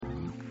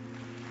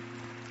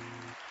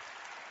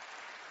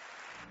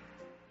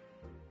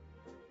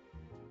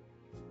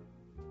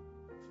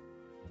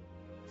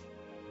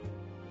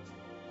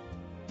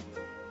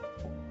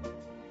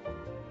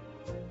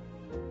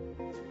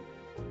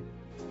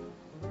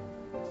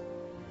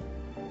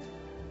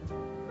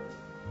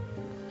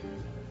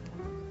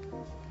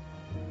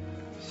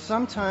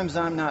sometimes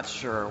I'm not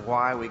sure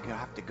why we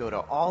have to go to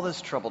all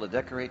this trouble to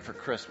decorate for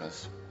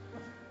Christmas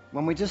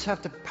when we just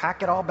have to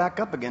pack it all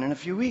back up again in a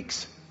few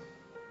weeks.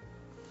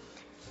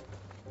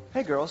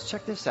 Hey girls,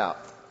 check this out.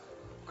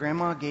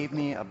 Grandma gave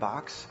me a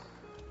box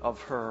of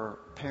her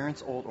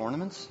parents' old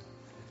ornaments.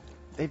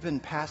 They've been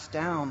passed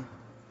down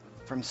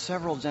from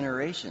several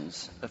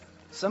generations.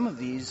 Some of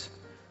these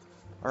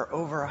are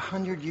over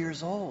 100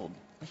 years old.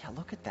 Yeah,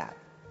 look at that.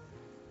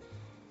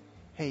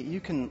 Hey, you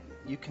can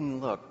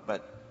look,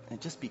 but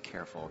just be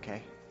careful,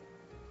 okay?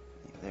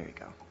 Yeah, there you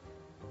go.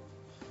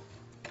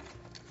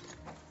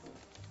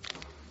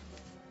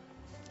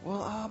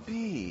 Well, I'll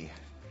be.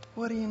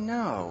 What do you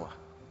know?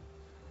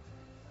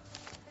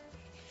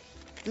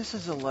 This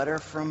is a letter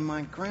from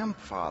my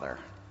grandfather.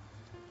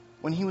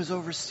 When he was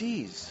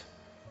overseas,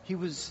 he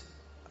was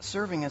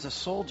serving as a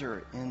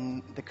soldier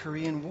in the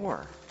Korean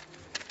War.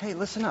 Hey,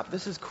 listen up.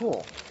 This is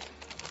cool.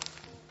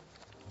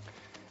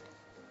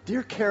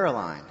 Dear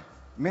Caroline,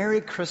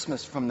 Merry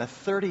Christmas from the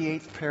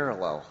 38th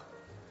parallel.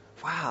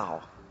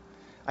 Wow.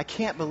 I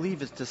can't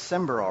believe it's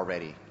December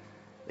already.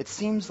 It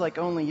seems like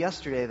only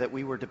yesterday that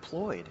we were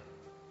deployed.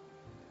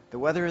 The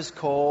weather is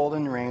cold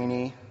and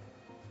rainy,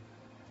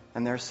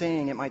 and they're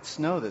saying it might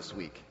snow this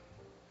week.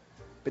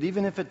 But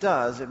even if it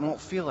does, it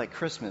won't feel like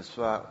Christmas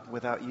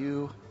without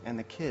you and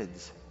the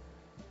kids.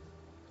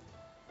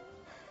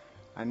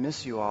 I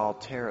miss you all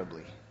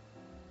terribly.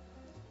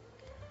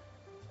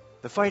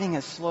 The fighting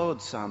has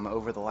slowed some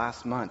over the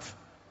last month.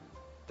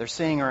 They're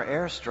saying our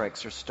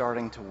airstrikes are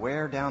starting to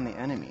wear down the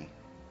enemy.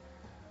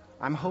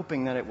 I'm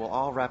hoping that it will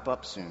all wrap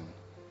up soon.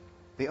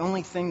 The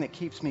only thing that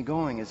keeps me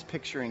going is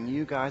picturing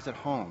you guys at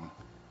home,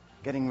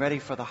 getting ready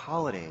for the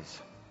holidays.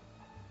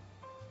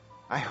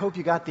 I hope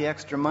you got the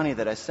extra money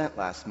that I sent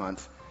last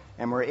month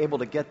and were able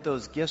to get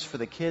those gifts for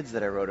the kids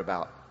that I wrote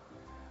about.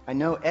 I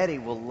know Eddie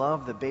will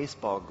love the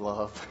baseball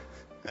glove.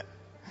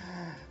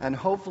 And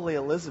hopefully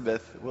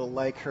Elizabeth will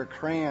like her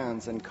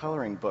crayons and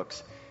coloring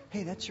books.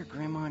 Hey, that's your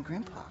grandma and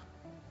grandpa.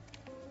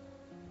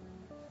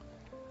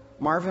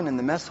 Marvin in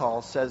the mess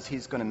hall says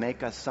he's going to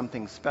make us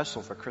something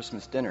special for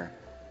Christmas dinner.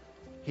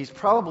 He's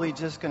probably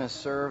just going to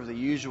serve the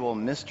usual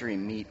mystery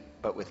meat,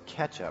 but with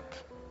ketchup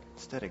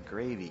instead of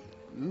gravy.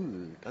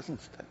 Ooh,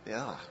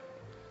 yeah.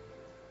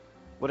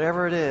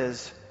 Whatever it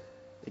is,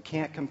 it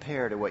can't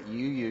compare to what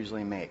you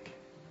usually make.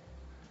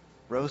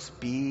 Roast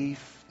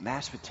beef,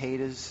 mashed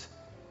potatoes,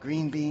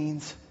 green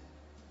beans,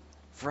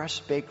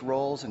 fresh baked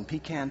rolls, and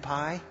pecan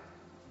pie.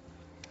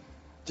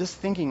 Just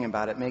thinking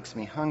about it makes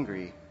me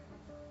hungry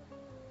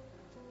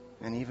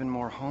and even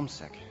more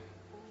homesick.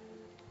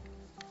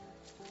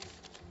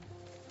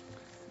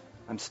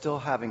 I'm still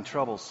having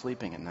trouble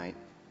sleeping at night.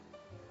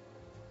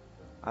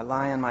 I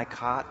lie on my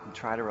cot and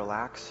try to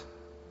relax,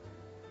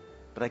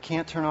 but I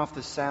can't turn off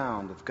the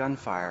sound of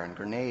gunfire and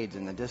grenades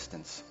in the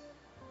distance.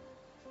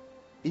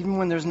 Even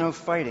when there's no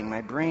fighting, my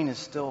brain is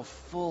still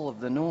full of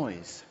the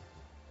noise.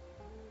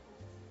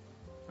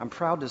 I'm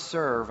proud to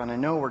serve, and I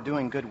know we're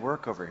doing good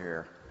work over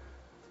here,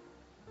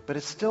 but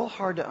it's still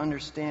hard to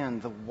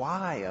understand the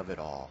why of it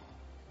all.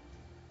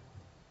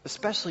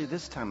 Especially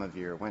this time of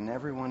year when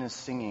everyone is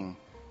singing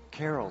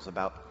carols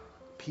about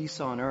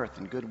peace on earth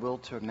and goodwill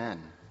to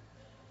men.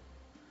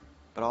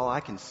 But all I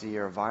can see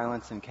are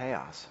violence and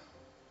chaos.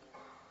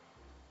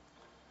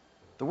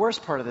 The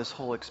worst part of this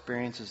whole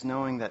experience is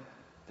knowing that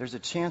there's a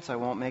chance I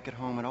won't make it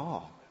home at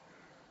all.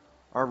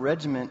 Our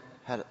regiment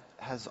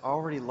has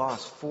already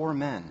lost 4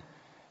 men,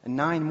 and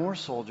 9 more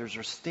soldiers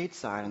are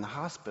stateside in the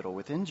hospital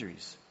with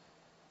injuries.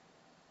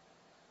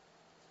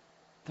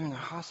 They're in the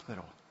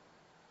hospital.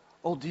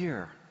 Oh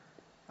dear,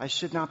 I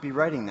should not be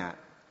writing that.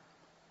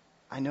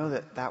 I know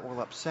that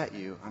will upset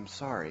you. I'm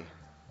sorry.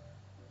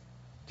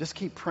 Just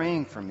keep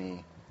praying for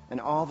me and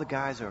all the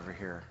guys over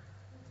here.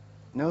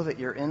 Know that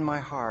you're in my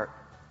heart,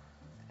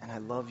 and I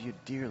love you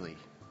dearly.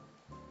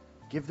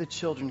 Give the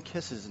children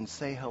kisses and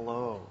say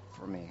hello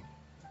for me.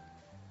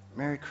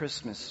 Merry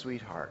Christmas,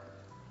 sweetheart.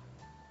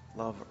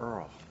 Love,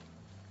 Earl.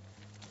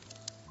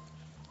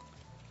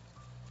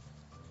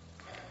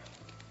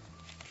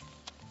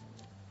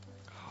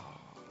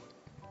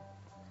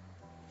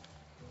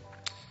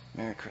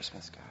 Merry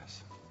Christmas,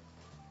 guys.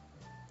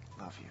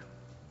 Love you.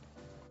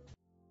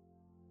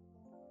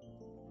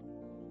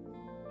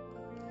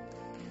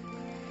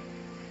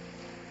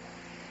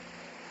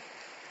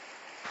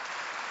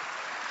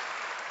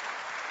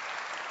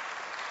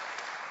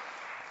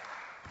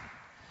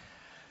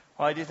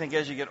 Well, I do think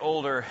as you get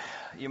older,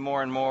 you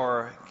more and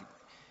more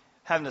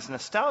have this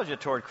nostalgia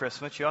toward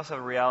Christmas. You also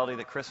have a reality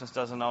that Christmas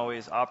doesn't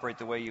always operate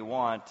the way you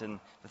want, and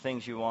the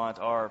things you want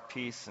are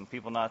peace and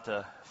people not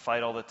to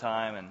fight all the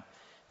time and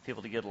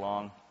people to get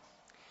along.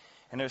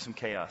 And there's some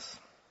chaos.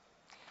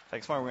 In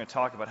fact, this morning we're going to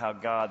talk about how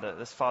God,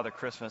 this Father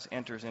Christmas,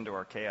 enters into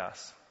our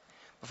chaos.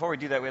 Before we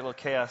do that, we had a little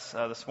chaos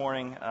this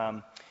morning.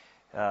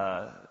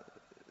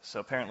 So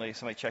apparently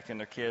somebody checked in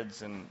their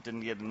kids and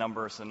didn't get a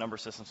number, so the number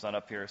system's not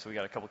up here. So we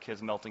got a couple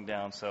kids melting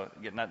down. So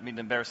not meaning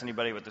to embarrass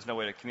anybody, but there's no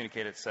way to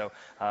communicate it. So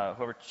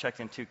whoever checked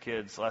in 2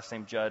 kids, last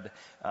name Judd,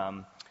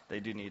 they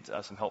do need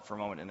some help for a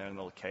moment in their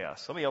middle of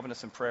chaos. So let me open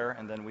us in prayer,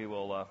 and then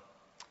we'll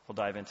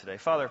dive in today.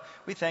 Father,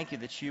 we thank you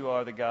that you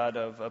are the God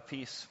of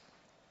peace.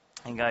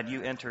 And God,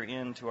 you enter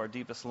into our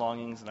deepest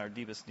longings and our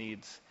deepest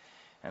needs.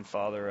 And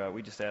Father,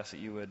 we just ask that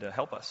you would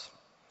help us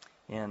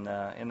in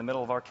the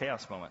middle of our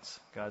chaos moments,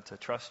 God, to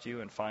trust you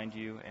and find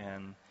you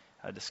and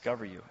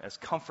discover you as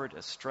comfort,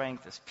 as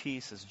strength, as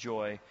peace, as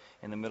joy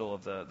in the middle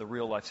of the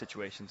real life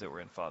situations that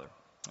we're in, Father.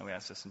 And we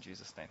ask this in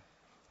Jesus' name.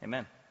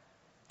 Amen.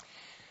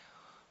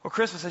 Well,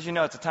 Christmas, as you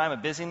know, it's a time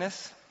of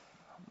busyness,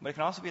 but it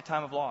can also be a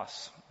time of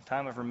loss, a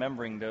time of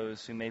remembering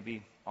those who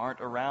maybe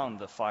aren't around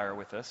the fire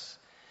with us.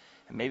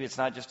 And maybe it's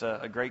not just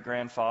a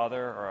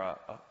great-grandfather or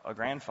a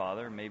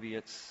grandfather. Maybe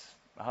it's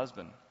a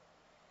husband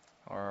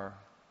or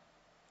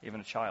even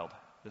a child.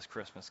 This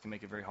Christmas can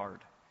make it very hard.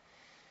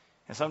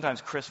 And sometimes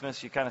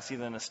Christmas, you kind of see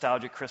the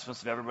nostalgic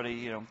Christmas of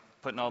everybody,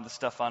 putting all this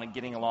stuff on and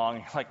getting along.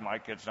 And you're like, my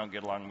kids don't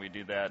get along when we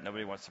do that.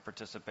 Nobody wants to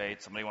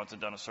participate. Somebody wants it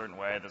done a certain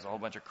way. There's a whole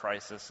bunch of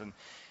crisis.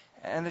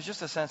 And there's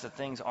just a sense that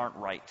things aren't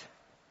right.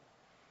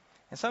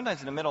 And sometimes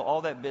in the middle of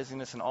all that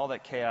busyness and all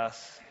that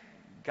chaos,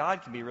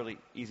 God can be really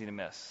easy to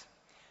miss.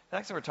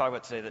 That's what we're talking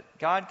about today, that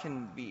God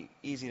can be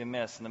easy to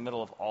miss in the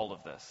middle of all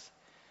of this.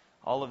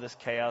 All of this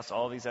chaos,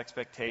 all of these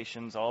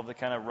expectations, all of the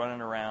kind of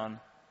running around.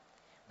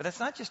 But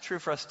that's not just true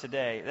for us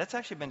today. That's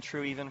actually been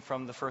true even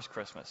from the first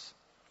Christmas.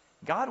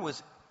 God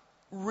was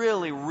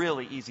really,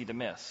 really easy to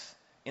miss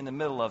in the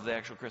middle of the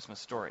actual Christmas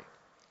story.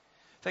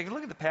 If I can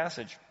look at the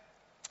passage,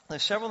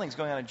 there's several things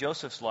going on in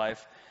Joseph's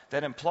life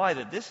that imply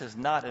that this is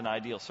not an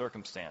ideal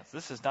circumstance.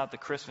 This is not the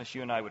Christmas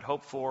you and I would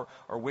hope for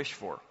or wish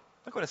for.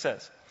 Look what it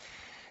says.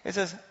 It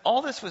says,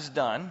 all this was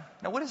done.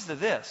 Now, what is the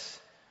this?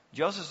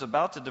 Joseph's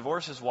about to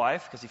divorce his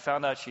wife because he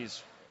found out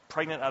she's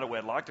pregnant out of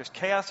wedlock. There's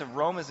chaos if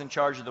Rome is in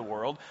charge of the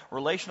world.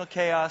 Relational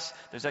chaos.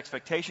 There's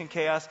expectation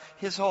chaos.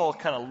 His whole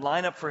kind of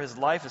lineup for his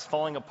life is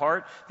falling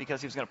apart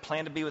because he was going to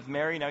plan to be with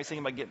Mary. Now he's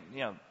thinking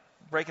about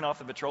breaking off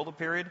the betrothal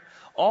period.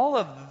 All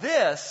of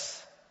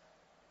this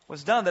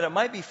was done that it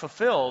might be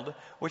fulfilled,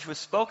 which was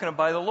spoken of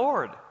by the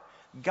Lord.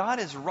 God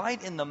is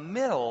right in the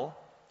middle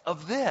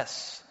of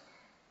this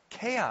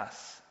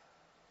chaos.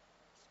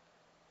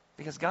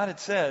 Because God had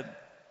said,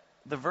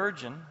 the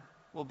virgin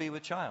will be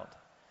with child.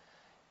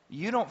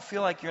 You don't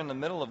feel like you're in the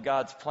middle of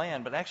God's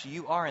plan, but actually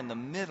you are in the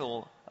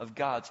middle of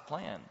God's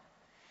plan.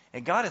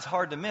 And God is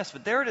hard to miss,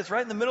 but there it is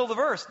right in the middle of the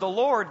verse. The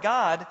Lord,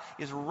 God,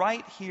 is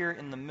right here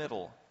in the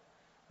middle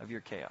of your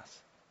chaos.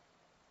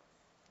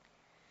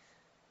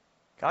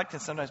 God can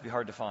sometimes be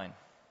hard to find.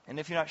 And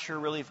if you're not sure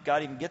really if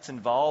God even gets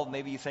involved,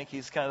 maybe you think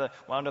he's kind of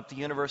wound up the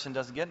universe and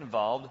doesn't get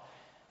involved,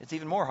 it's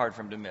even more hard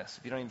for him to miss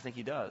if you don't even think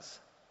he does.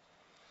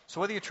 So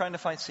whether you're trying to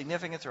find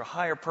significance or a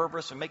higher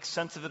purpose or make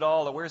sense of it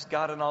all or where's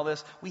God in all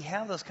this, we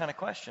have those kind of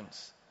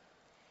questions.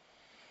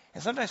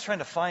 And sometimes trying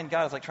to find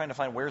God is like trying to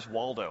find where's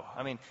Waldo.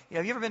 I mean,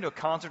 have you ever been to a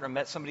concert or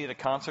met somebody at a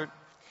concert?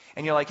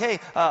 And you're like, hey,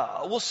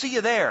 we'll see you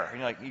there. And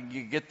you're like,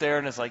 you get there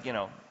and it's like,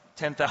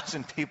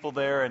 10,000 people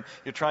there and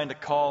you're trying to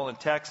call and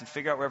text and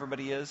figure out where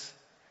everybody is.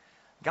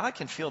 God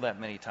can feel that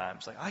many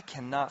times. Like, I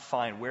cannot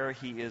find where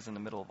he is in the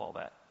middle of all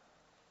that.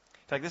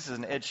 In fact, this is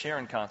an Ed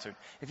Sheeran concert.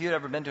 If you've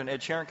ever been to an Ed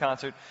Sheeran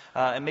concert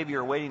and maybe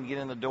you're waiting to get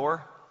in the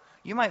door,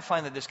 you might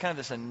find that there's kind of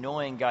this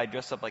annoying guy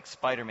dressed up like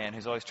Spider-Man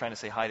who's always trying to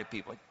say hi to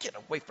people. Like, get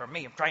away from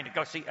me. I'm trying to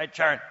go see Ed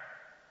Sheeran.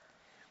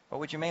 But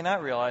what you may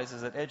not realize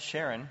is that Ed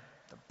Sheeran,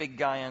 the big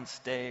guy on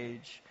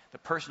stage, the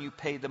person you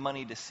paid the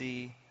money to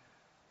see,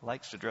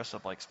 likes to dress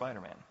up like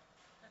Spider-Man.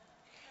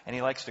 And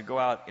he likes to go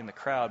out in the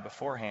crowd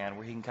beforehand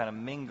where he can kind of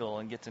mingle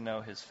and get to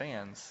know his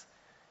fans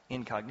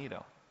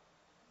incognito.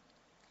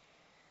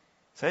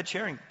 So Ed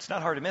Sheeran, it's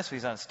not hard to miss when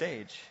he's on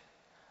stage,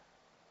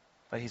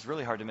 but he's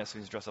really hard to miss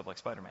when he's dressed up like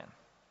Spider-Man.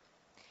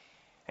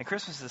 And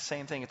Christmas is the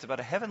same thing. It's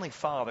about a heavenly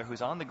Father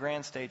who's on the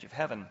grand stage of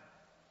heaven,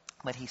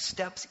 but he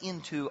steps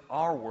into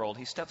our world.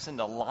 He steps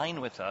into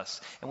line with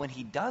us. And when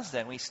he does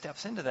that, when he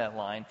steps into that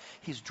line,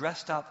 he's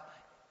dressed up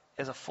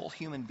as a full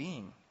human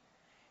being.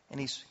 And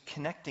he's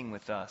connecting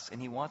with us.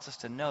 And he wants us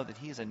to know that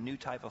he is a new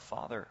type of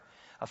father.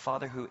 A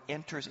father who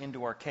enters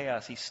into our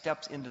chaos. He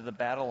steps into the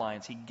battle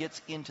lines. He gets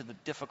into the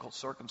difficult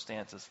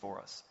circumstances for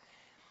us.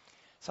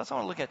 So that's what I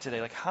want to look at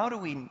today. Like, how do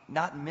we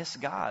not miss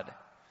God?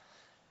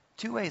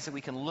 2 ways that we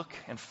can look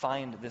and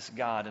find this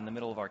God in the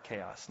middle of our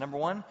chaos. Number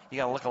 1, you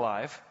got to look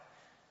alive.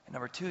 And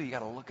number 2, you got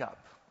to look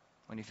up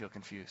when you feel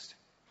confused.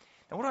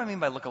 Now, what do I mean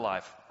by look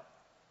alive?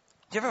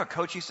 Did you ever have a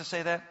coach used to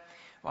say that?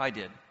 Well, I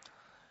did.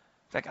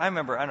 In fact, I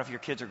remember, I don't know if your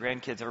kids or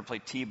grandkids ever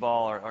played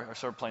t-ball or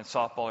sort of playing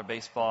softball or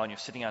baseball, and you're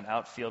sitting on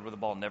outfield where the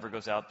ball never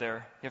goes out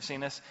there. You ever seen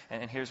this?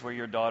 And here's where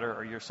your daughter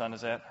or your son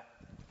is at.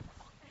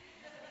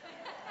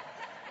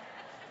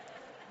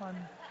 1,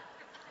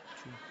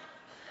 2.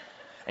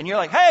 And you're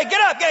like, hey,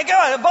 get up, get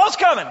up, the ball's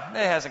coming. It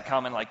hasn't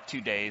come in like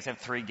 2 days. They have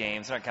 3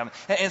 games. They're not coming.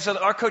 And so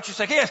our coach is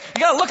like, yes,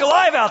 you got to look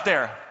alive out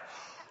there.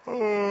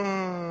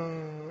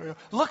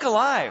 Look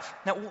alive.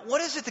 Now,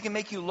 what is it that can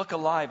make you look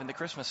alive in the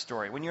Christmas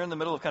story when you're in the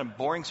middle of kind of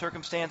boring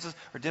circumstances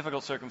or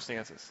difficult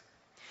circumstances?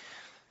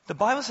 The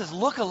Bible says,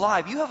 look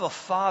alive. You have a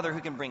Father who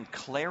can bring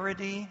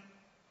clarity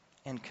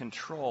and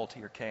control to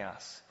your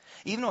chaos.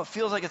 Even though it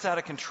feels like it's out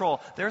of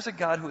control, there's a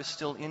God who is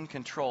still in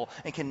control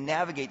and can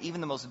navigate even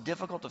the most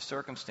difficult of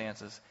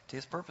circumstances to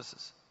his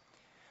purposes.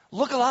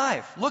 Look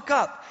alive. Look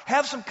up.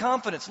 Have some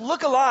confidence.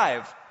 Look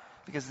alive.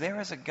 Because there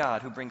is a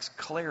God who brings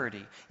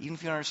clarity. Even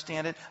if you don't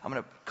understand it, I'm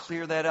going to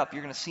clear that up.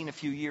 You're going to see in a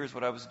few years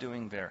what I was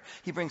doing there.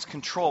 He brings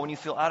control. When you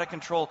feel out of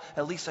control,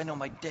 at least I know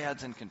my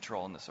dad's in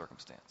control in this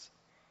circumstance.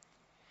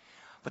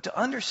 But to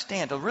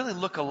understand, to really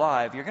look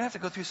alive, you're going to have to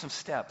go through some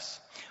steps.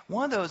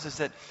 One of those is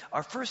that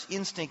our first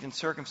instinct in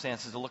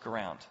circumstances is to look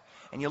around.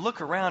 And you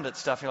look around at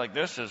stuff, you're like,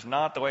 this is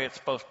not the way it's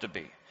supposed to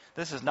be.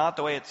 This is not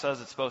the way it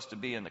says it's supposed to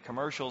be in the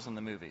commercials and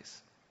the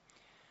movies.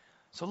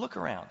 So look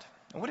around.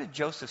 And what did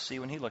Joseph see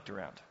when he looked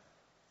around?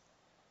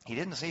 He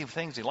didn't see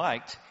things he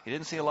liked. He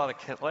didn't see a lot of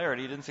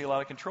clarity. He didn't see a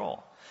lot of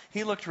control.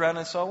 He looked around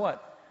and saw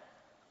what?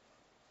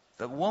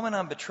 The woman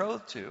I'm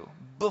betrothed to,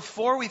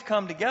 before we've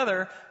come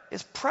together,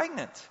 is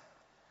pregnant.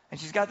 And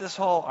she's got this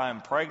whole,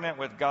 I'm pregnant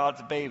with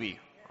God's baby.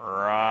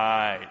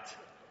 Right.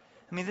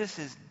 I mean, this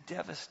is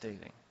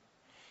devastating.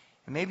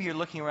 And maybe you're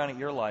looking around at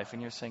your life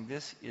and you're saying,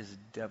 this is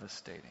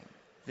devastating.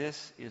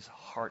 This is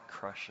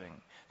heart-crushing.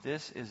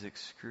 This is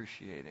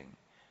excruciating.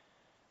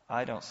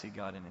 I don't see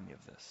God in any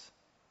of this.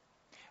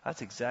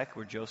 That's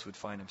exactly where Joseph would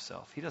find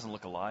himself. He doesn't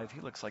look alive.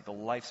 He looks like the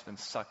life's been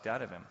sucked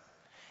out of him.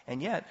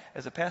 And yet,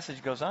 as the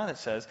passage goes on, it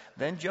says,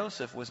 then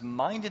Joseph was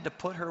minded to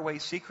put her away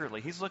secretly.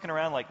 He's looking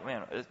around like,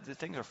 man, the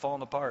things are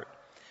falling apart.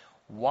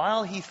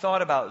 While he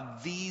thought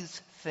about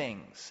these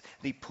things,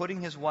 the putting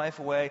his wife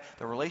away,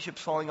 the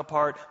relationship's falling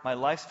apart, my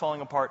life's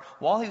falling apart,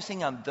 while he was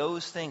thinking on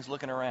those things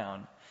looking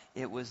around,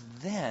 it was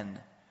then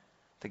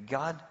that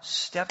God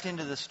stepped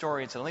into the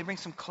story and said, let me bring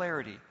some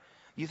clarity.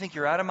 You think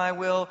you're out of my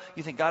will?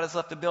 You think God has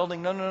left the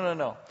building?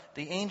 No.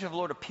 The angel of the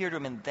Lord appeared to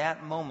him in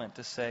that moment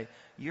to say,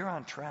 you're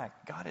on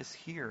track. God is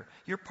here.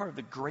 You're part of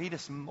the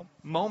greatest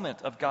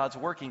moment of God's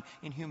working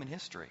in human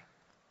history.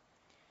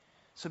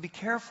 So be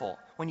careful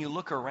when you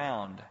look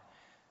around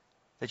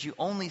that you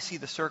only see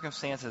the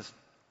circumstances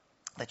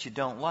that you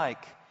don't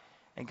like.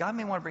 And God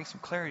may want to bring some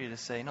clarity to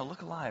say, no,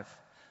 look alive.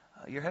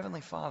 Your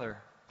Heavenly Father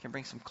can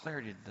bring some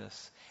clarity to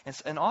this.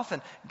 And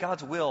often,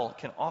 God's will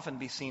can often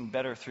be seen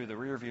better through the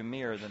rearview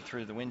mirror than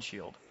through the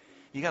windshield.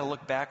 You got to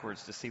look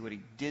backwards to see what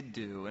he did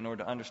do in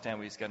order to understand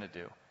what he's going to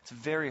do. It's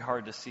very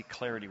hard to see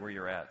clarity where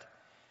you're at.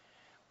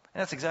 And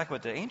that's exactly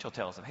what the angel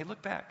tells him. Hey,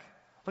 look back.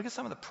 Look at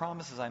some of the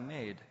promises I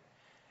made.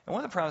 And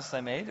one of the promises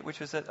I made, which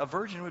was that a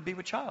virgin would be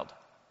with child.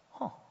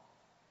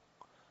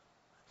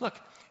 Look,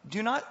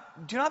 do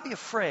not be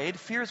afraid.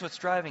 Fear is what's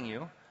driving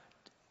you.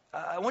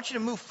 I want you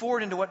to move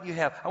forward into what you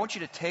have. I want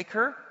you to take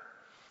her,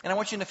 and I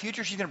want you in the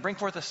future, she's going to bring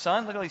forth a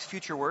son. Look at all these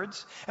future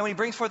words. And when he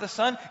brings forth a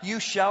son, you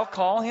shall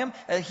call him,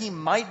 and he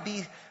might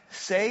be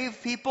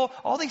save people.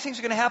 All these things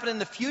are going to happen in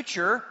the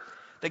future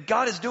that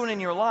God is doing in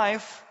your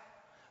life.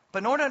 But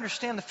in order to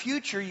understand the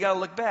future, you got to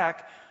look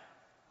back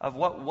of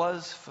what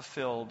was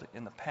fulfilled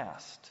in the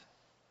past.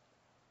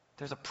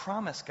 There's a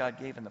promise God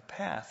gave in the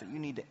past that you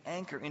need to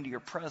anchor into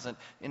your present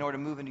in order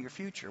to move into your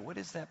future. What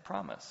is that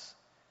promise?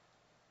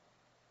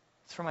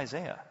 It's from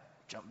Isaiah.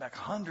 Jump back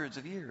hundreds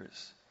of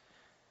years.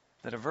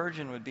 That a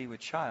virgin would be with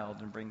child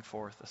and bring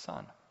forth a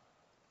son.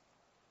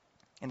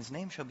 And his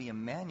name shall be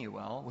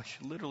Emmanuel, which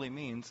literally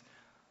means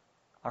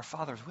our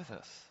Father's with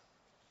us.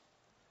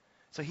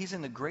 So he's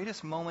in the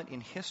greatest moment in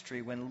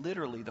history when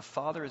literally the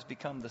Father has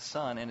become the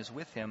Son and is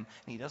with him,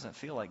 and he doesn't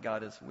feel like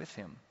God is with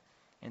him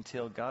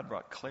until God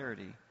brought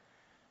clarity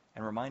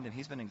and reminded him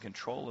he's been in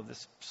control of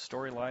this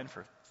storyline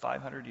for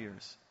 500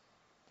 years.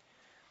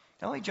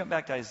 Now let me jump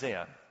back to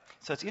Isaiah.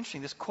 So it's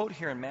interesting, this quote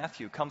here in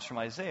Matthew comes from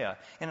Isaiah.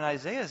 And in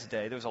Isaiah's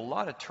day, there was a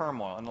lot of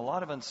turmoil and a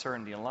lot of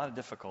uncertainty and a lot of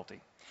difficulty.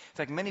 In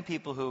fact, many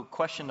people who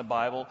question the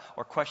Bible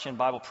or question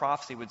Bible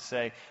prophecy would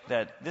say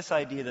that this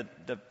idea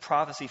that the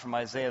prophecy from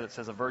Isaiah that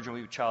says a virgin will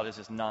be with child is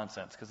just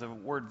nonsense. Because the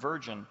word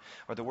virgin,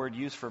 or the word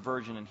used for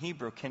virgin in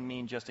Hebrew, can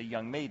mean just a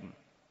young maiden.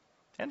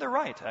 And they're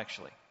right,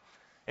 actually.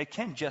 It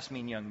can just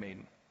mean young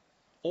maiden.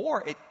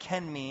 Or it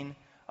can mean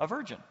a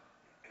virgin.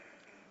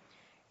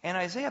 And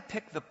Isaiah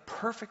picked the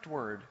perfect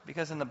word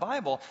because in the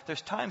Bible,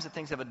 there's times that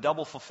things have a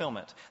double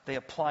fulfillment. They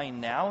apply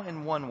now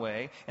in one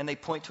way, and they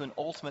point to an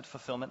ultimate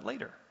fulfillment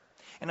later.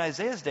 In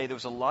Isaiah's day, there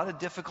was a lot of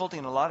difficulty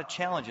and a lot of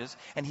challenges,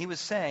 and he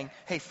was saying,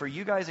 hey, for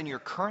you guys in your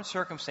current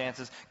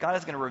circumstances, God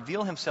is going to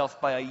reveal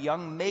himself by a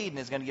young maiden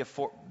is going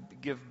to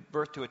give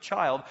birth to a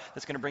child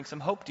that's going to bring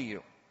some hope to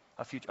you,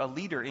 a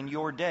leader in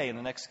your day in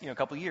the next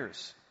couple of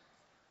years.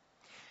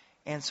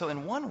 And so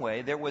in one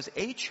way, there was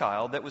a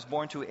child that was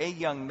born to a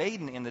young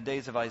maiden in the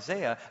days of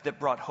Isaiah that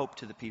brought hope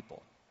to the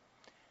people.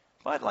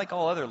 But like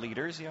all other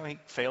leaders, he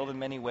failed in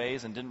many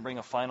ways and didn't bring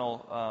a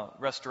final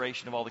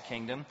restoration of all the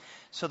kingdom.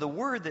 So the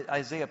word that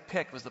Isaiah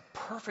picked was the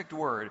perfect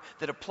word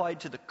that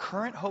applied to the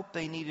current hope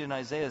they needed in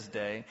Isaiah's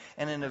day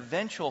and an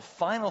eventual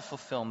final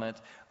fulfillment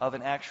of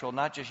an actual,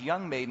 not just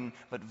young maiden,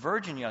 but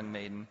virgin young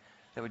maiden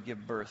that would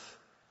give birth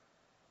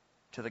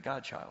to the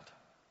God-child,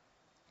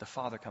 the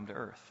Father come to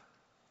earth.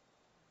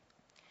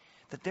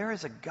 That there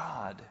is a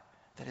God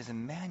that is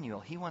Emmanuel.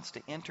 He wants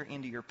to enter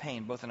into your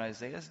pain, both in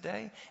Isaiah's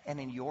day and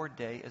in your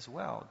day as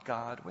well.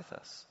 God with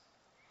us.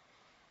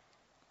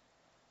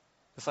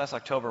 This last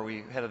October,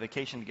 we had a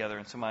vacation together,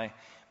 and so my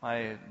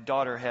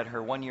daughter had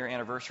her 1-year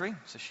anniversary.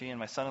 So she and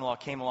my son-in-law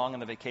came along on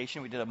the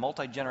vacation. We did a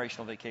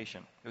multi-generational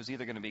vacation. It was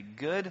either going to be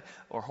good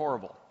or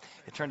horrible.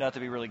 It turned out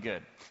to be really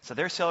good. So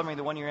they're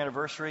celebrating the 1-year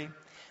anniversary.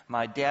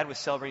 My dad was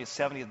celebrating his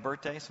 70th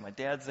birthday, so my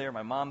dad's there,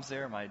 my mom's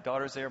there, my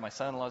daughter's there, my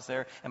son-in-law's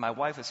there, and my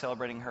wife was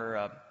celebrating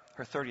her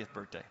 30th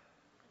birthday.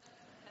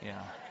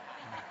 Yeah.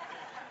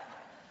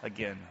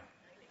 Again.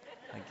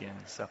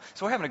 So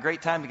we're having a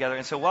great time together.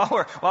 And so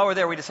while we're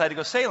there, we decided to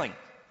go sailing.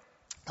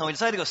 And we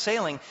decided to go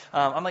sailing.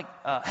 I'm like,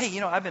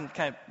 hey, I've been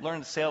kind of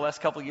learning to sail the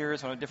last couple of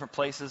years. When I'm in different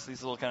places,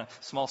 these little kind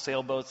of small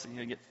sailboats that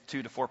you get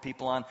 2 to 4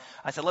 people on.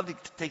 I said, I'd love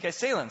to take you guys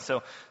sailing.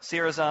 So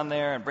Sierra's on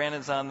there and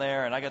Brandon's on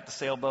there, and I got the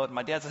sailboat. And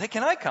my dad said, hey,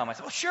 can I come? I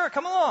said, well, sure,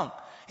 come along.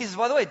 He says,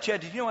 by the way,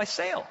 Jed, did you know I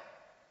sail?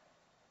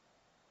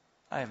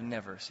 I have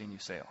never seen you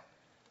sail.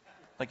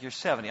 Like, you're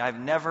 70. I've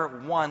never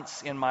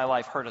once in my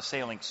life heard a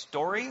sailing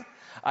story.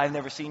 I've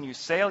never seen you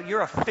sail.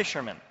 You're a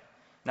fisherman.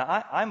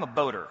 Now, I'm a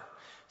boater.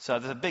 So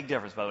there's a big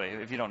difference, by the way,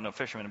 if you don't know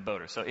fisherman and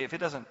boater. So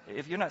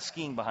if you're not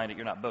skiing behind it,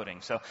 you're not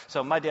boating.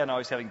 So my dad and I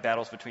always having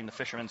battles between the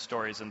fisherman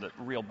stories and the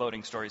real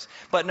boating stories.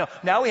 But no,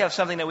 now we have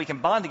something that we can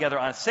bond together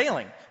on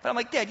sailing. But I'm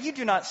like, Dad, you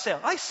do not sail.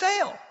 I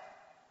sail.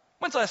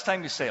 When's the last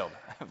time you sailed?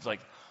 I was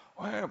like,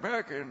 well,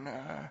 back in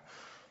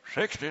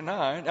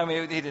 69. I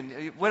mean, he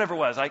didn't, whatever it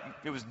was.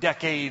 It was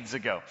decades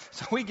ago.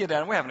 So we get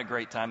down, we're having a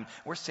great time.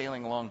 We're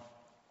sailing along.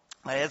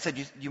 My dad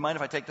said, you mind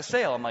if I take the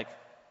sail? I'm like,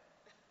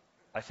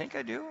 I think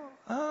I do.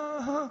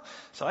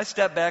 So I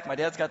step back. My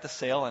dad's got the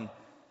sail. And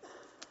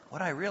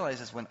what I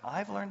realize is when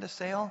I've learned to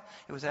sail,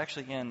 it was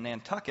actually in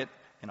Nantucket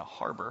in a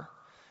harbor.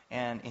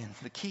 And in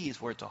the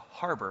Keys where it's a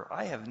harbor.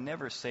 I have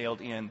never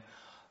sailed in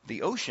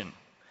the ocean.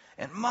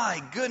 And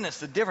my goodness,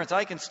 the difference.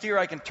 I can steer,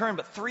 I can turn,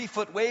 but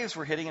 3-foot waves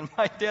were hitting, and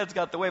my dad's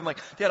got the wave. I'm like,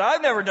 Dad,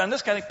 I've never done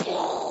this kind of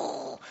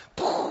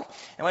thing.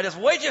 And my dad's,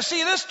 wait till you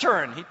see this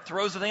turn. He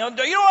throws the thing out.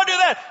 You don't want to do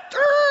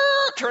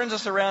that. Turns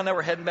us around. Now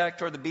we're heading back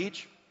toward the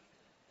beach.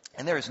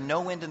 And there is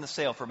no wind in the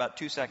sail for about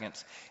 2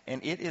 seconds.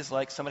 And it is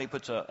like somebody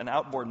puts an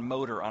outboard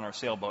motor on our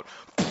sailboat.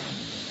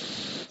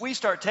 We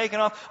start taking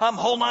off. I'm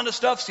holding on to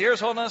stuff.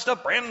 Sierra's holding on to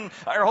stuff. Brandon and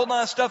I are holding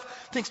on to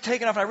stuff. Things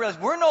taking off. And I realize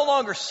we're no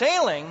longer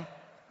sailing.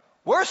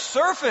 We're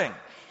surfing.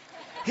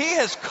 He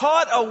has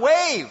caught a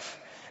wave.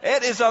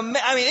 It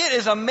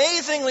is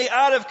amazingly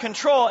out of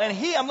control. And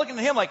I'm looking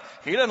at him like,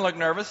 he doesn't look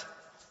nervous.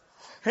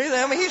 He's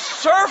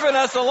surfing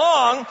us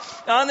along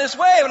on this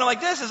wave. And I'm like,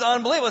 this is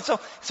unbelievable.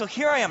 So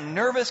here I am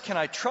nervous. Can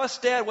I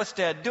trust Dad? What's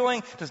Dad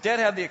doing? Does Dad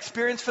have the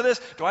experience for this?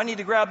 Do I need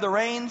to grab the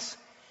reins?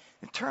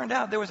 It turned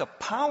out there was a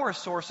power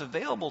source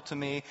available to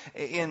me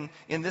in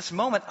this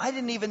moment I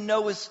didn't even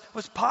know was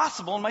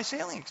possible in my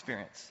sailing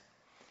experience.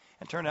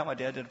 It turned out my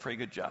dad did a pretty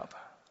good job.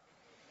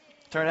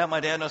 It turned out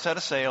my dad knows how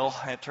to sail.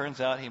 It turns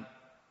out I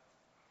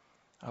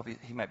hope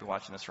he might be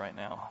watching this right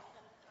now.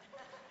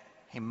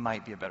 He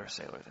might be a better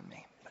sailor than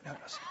me. But no,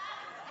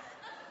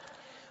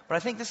 But I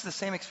think this is the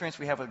same experience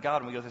we have with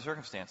God when we go through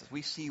circumstances.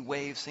 We see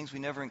waves, things we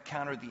never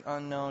encountered, the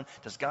unknown.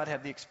 Does God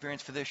have the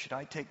experience for this? Should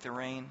I take the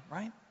rein?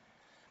 Right?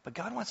 But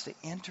God wants to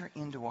enter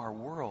into our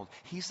world.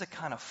 He's the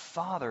kind of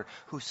father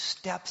who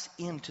steps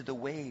into the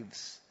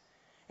waves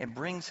and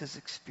brings his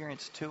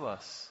experience to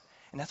us.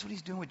 And that's what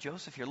he's doing with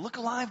Joseph here. Look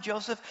alive,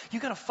 Joseph.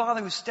 You've got a father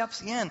who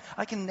steps in.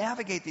 I can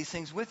navigate these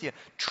things with you.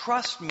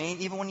 Trust me,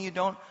 even when you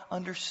don't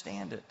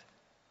understand it.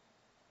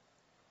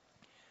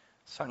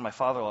 I was talking to my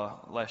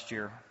father-in-law last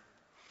year.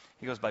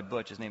 He goes by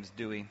Butch. His name's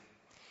Dewey.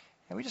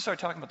 And we just started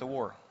talking about the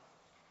war.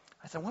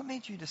 I said, what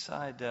made you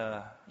decide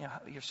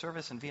your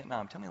service in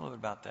Vietnam? Tell me a little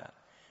bit about that.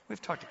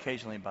 We've talked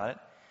occasionally about it.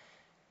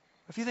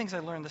 A few things I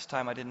learned this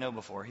time I didn't know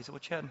before. He said, well,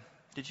 Chad,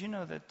 did you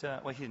know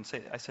that, he didn't say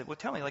it. I said, well,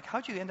 tell me,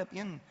 how'd you end up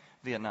in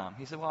Vietnam?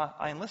 He said, well,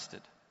 I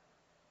enlisted.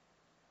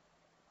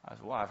 I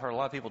said, well, I've heard a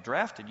lot of people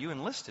drafted. You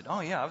enlisted. Oh,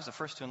 yeah, I was the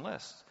first to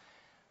enlist.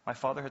 My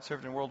father had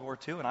served in World War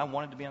II, and I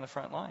wanted to be on the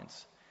front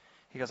lines.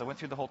 He goes, I went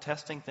through the whole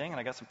testing thing, and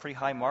I got some pretty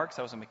high marks.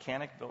 I was a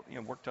mechanic,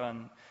 worked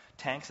on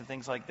tanks and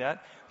things like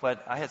that.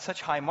 But I had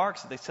such high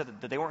marks that they said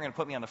that they weren't going to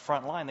put me on the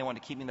front line. They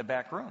wanted to keep me in the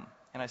back room.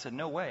 And I said,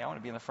 no way, I want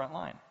to be in the front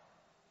line.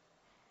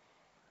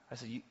 I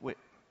said, wait.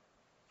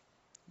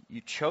 You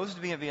chose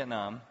to be in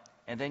Vietnam,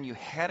 and then you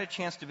had a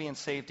chance to be in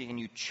safety, and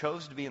you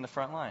chose to be in the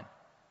front line.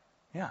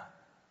 Yeah.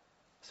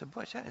 I said,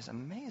 Butch, that is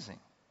amazing.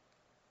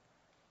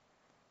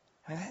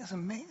 That is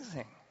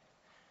amazing.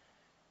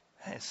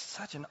 That is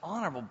such an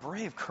honorable,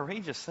 brave,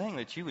 courageous thing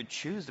that you would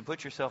choose to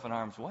put yourself in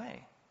harm's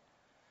way.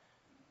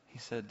 He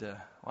said, well,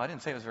 I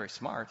didn't say it was very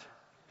smart.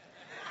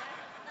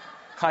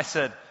 I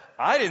said,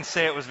 I didn't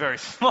say it was very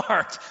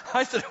smart.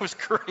 I said it was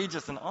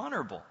courageous and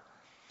honorable.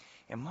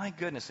 And my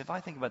goodness, if I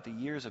think about the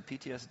years of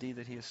PTSD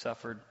that he has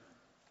suffered,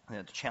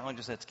 the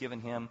challenges that's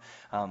given him,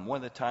 one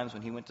of the times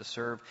when he went to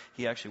serve,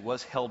 he actually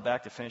was held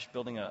back to finish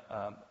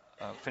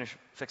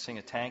fixing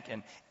a tank,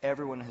 and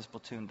everyone in his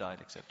platoon died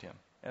except him.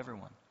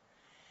 Everyone.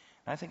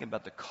 And I think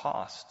about the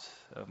cost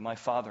of my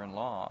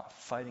father-in-law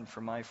fighting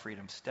for my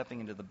freedom, stepping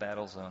into the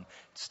battle zone,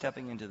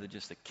 stepping into the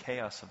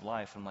chaos of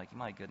life. I'm like,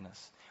 my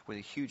goodness, with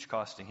a huge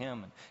cost to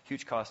him and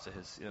huge cost to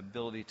his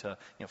ability to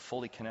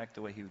fully connect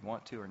the way he would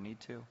want to or need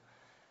to.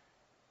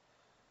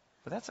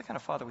 But that's the kind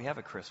of father we have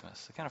at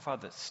Christmas, the kind of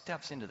father that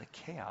steps into the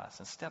chaos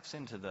and steps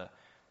into the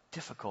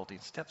difficulty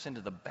and steps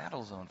into the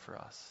battle zone for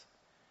us.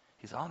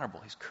 He's honorable,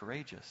 he's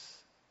courageous.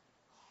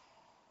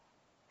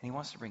 And he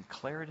wants to bring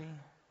clarity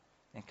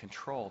and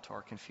control to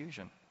our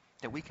confusion.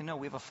 That we can know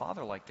we have a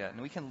father like that,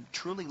 and we can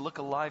truly look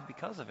alive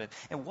because of it.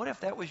 And what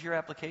if that was your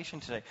application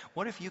today?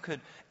 What if you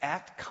could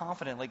act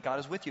confidently God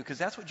is with you? Because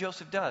that's what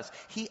Joseph does.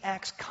 He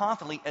acts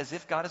confidently as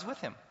if God is with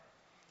him.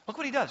 Look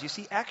what he does. You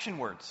see action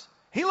words.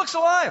 He looks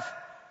alive.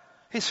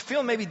 He's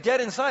feeling maybe dead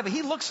inside, but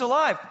he looks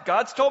alive.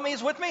 God's told me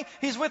he's with me.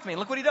 He's with me.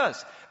 Look what he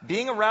does.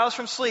 Being aroused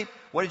from sleep,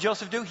 what did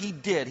Joseph do? He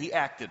did. He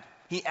acted.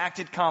 He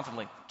acted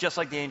confidently, just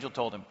like the angel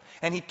told him.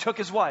 And he took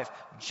his wife,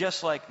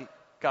 just like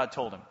God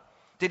told him.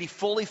 Did he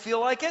fully feel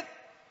like it?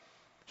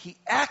 He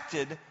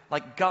acted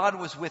like God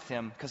was with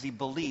him because he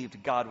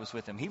believed God was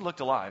with him. He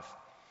looked alive.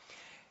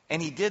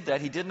 And he did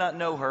that. He did not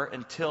know her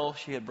until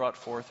she had brought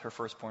forth her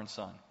firstborn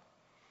son.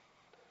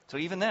 So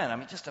even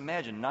then, just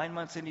imagine 9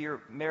 months into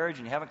your marriage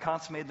and you haven't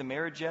consummated the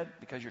marriage yet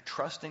because you're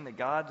trusting that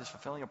God is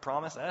fulfilling a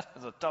promise. That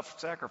is a tough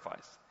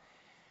sacrifice.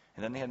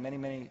 And then they had many,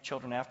 many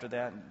children after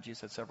that, and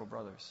Jesus had several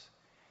brothers.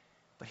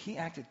 But he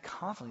acted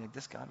confidently like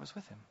this God was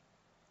with him.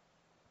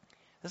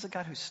 This is a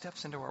God who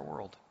steps into our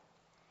world.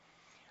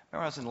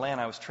 Remember when I was in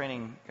Atlanta, I was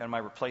training on my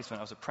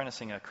replacement. I was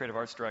apprenticing a creative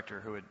arts director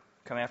who had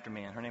come after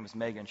me, and her name was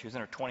Megan. She was in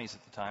her 20s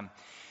at the time.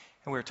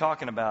 And we were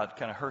talking about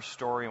kind of her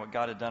story and what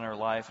God had done in her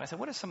life. And I said,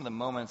 what are some of the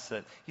moments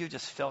that you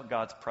just felt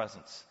God's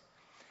presence?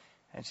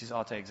 And she said,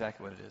 I'll tell you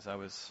exactly what it is. I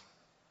was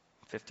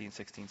 15,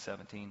 16,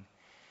 17.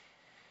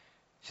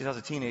 She said, I was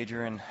a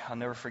teenager, and I'll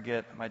never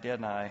forget, my dad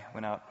and I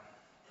went out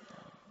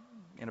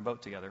in a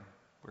boat together.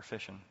 We were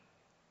fishing.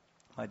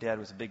 My dad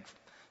was a big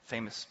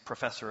famous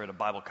professor at a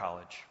Bible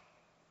college.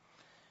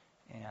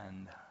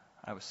 And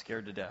I was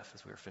scared to death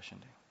as we were fishing.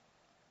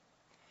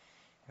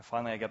 And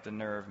finally I got the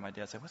nerve, and my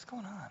dad said, what's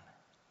going on?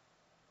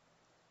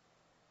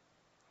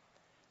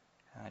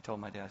 And I told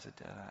my dad, I said,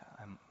 Dad,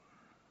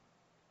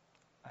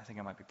 I think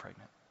I might be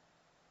pregnant.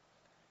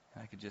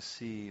 And I could just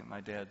see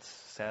my dad's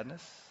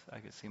sadness. I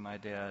could see my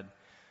dad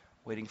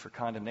waiting for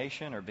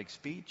condemnation or a big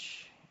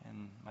speech.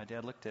 And my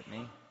dad looked at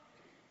me.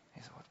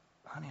 He said, well,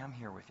 honey, I'm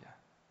here with you.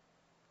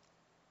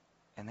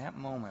 And that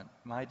moment,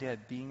 my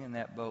dad being in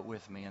that boat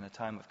with me in a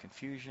time of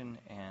confusion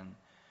and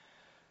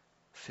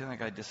feeling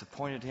like I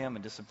disappointed him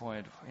and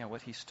disappointed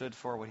what he stood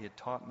for, what he had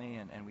taught me,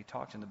 and we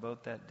talked in the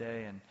boat that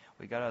day, and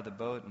we got out of the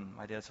boat, and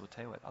my dad said, well,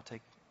 tell you what,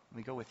 let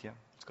me go with you.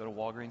 Let's go to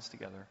Walgreens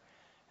together,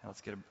 and let's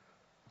get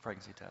a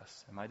pregnancy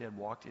test. And my dad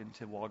walked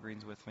into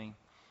Walgreens with me.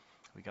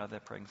 We got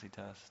that pregnancy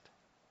test.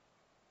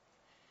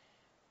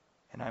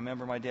 And I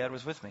remember my dad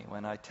was with me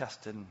when I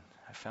tested, and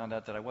I found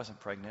out that I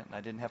wasn't pregnant, and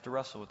I didn't have to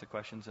wrestle with the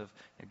questions of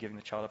giving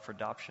the child up for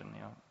adoption.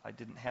 I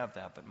didn't have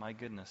that, but my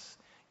goodness,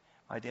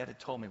 my dad had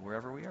told me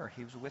wherever we are,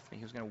 he was with me.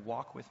 He was going to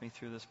walk with me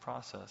through this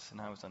process,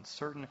 and I was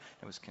uncertain.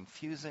 It was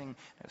confusing.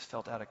 It was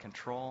felt out of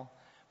control.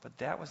 But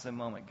that was the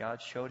moment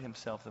God showed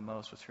himself the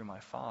most, was through my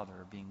father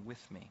being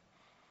with me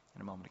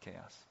in a moment of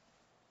chaos.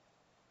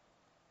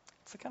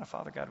 It's the kind of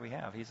father God we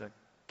have. He's a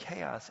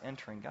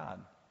chaos-entering God.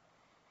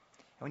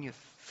 And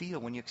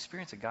when you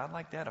experience a God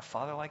like that, a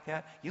father like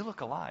that, you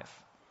look alive,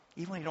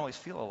 even when you don't always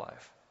feel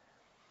alive.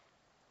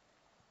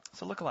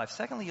 So look alive.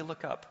 Secondly, you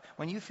look up.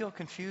 When you feel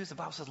confused, the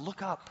Bible says,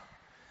 look up.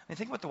 I mean,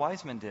 think what the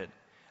wise men did.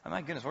 Oh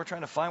my goodness, we're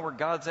trying to find where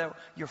God's at.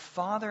 Your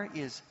father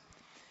is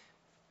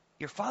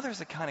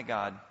the kind of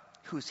God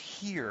who's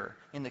here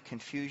in the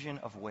confusion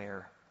of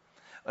where.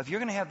 If you're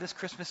going to have this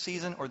Christmas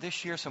season or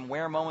this year some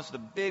where moments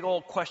with a big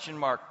old question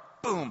mark,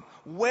 boom,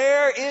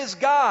 where is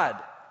God?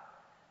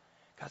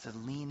 God says,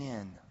 lean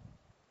in,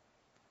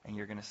 and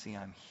you're going to see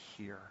I'm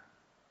here.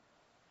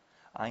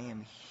 I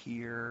am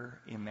here,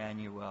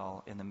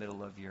 Emmanuel, in the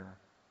middle of your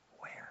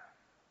where.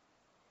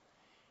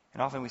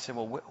 And often we say,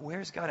 well,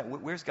 where's God at?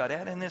 Where's God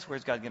at in this?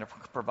 Where's God going to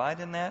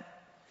provide in that?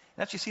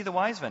 And that's you see the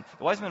wise men.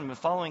 The wise men have been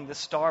following this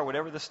star,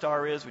 whatever the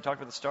star is. We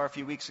talked about the star a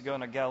few weeks ago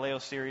in our Galileo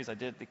series. I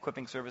did the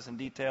equipping service in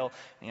detail.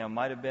 It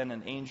might have been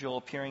an angel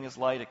appearing as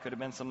light. It could have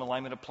been some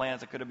alignment of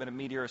planets. It could have been a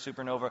meteor or a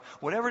supernova.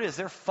 Whatever it is,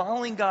 they're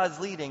following God's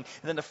leading.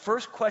 And then the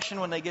first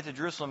question when they get to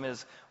Jerusalem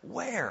is,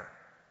 where?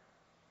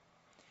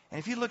 And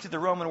if you looked at the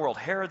Roman world,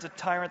 Herod's a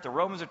tyrant, the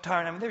Romans are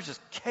tyrant. I mean, there's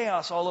just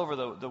chaos all over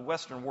the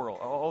Western world,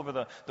 all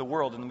over the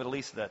world in the Middle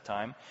East at that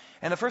time.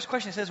 And the first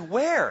question says,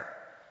 where?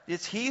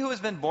 It's he who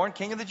has been born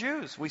King of the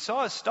Jews. We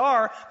saw his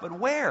star, but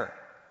where?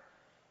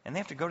 And they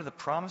have to go to the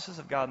promises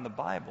of God in the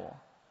Bible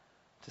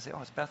to say,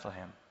 oh, it's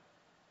Bethlehem.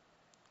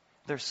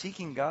 They're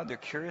seeking God. They're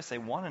curious. They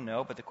want to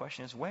know. But the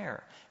question is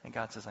where? And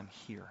God says, I'm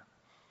here.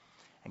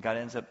 And God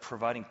ends up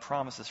providing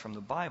promises from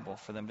the Bible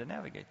for them to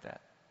navigate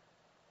that.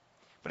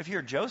 But if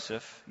you're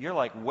Joseph, you're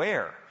like,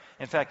 where?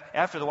 In fact,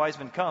 after the wise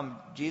men come,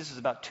 Jesus is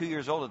about 2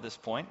 years old at this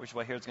point, which is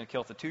why Herod's going to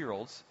kill the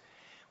 2-year-olds,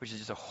 which is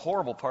just a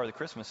horrible part of the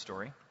Christmas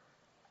story.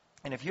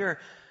 And if you're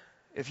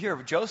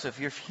Joseph,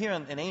 you're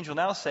hearing an angel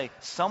now say,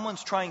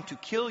 someone's trying to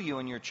kill you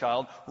and your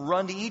child,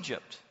 run to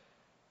Egypt.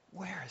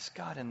 Where is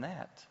God in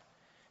that?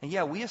 And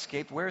yeah, we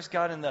escaped. Where is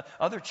God in the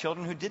other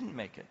children who didn't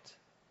make it?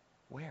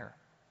 Where?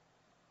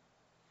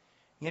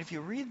 Yet if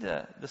you read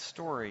the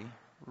story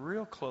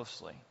real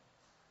closely,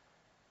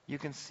 you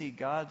can see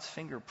God's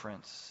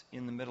fingerprints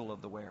in the middle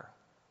of the where.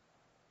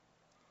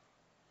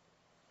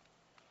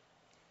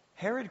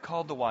 Herod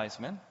called the wise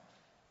men.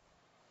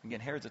 Again,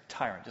 Herod's a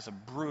tyrant, just a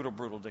brutal,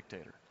 brutal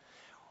dictator.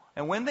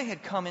 And when they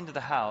had come into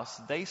the house,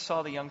 they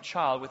saw the young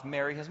child with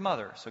Mary, his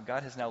mother. So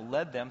God has now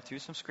led them through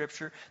some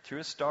scripture, through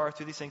a star,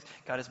 through these things.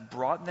 God has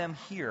brought them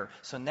here.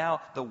 So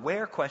now the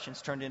where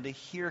question's turned into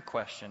here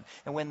question.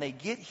 And when they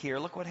get here,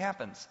 look what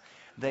happens.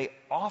 They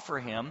offer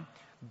him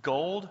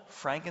gold,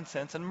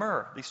 frankincense, and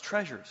myrrh, these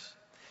treasures.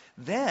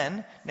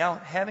 Then,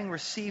 now having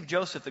received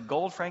Joseph the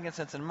gold,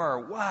 frankincense, and myrrh,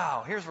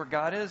 wow, here's where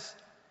God is.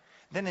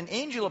 Then an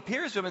angel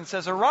appears to him and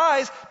says,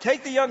 arise,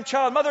 take the young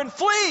child, mother, and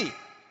flee.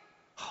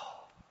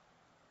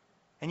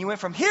 And you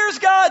went from here's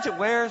God to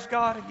where's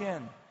God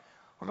again.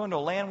 We're going to a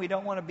land we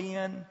don't want to be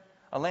in,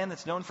 a land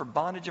that's known for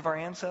bondage of our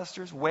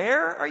ancestors.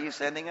 Where are you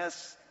sending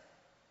us?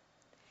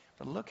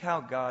 But look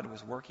how God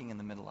was working in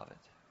the middle of it.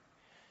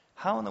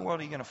 How in the world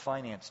are you going to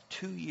finance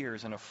 2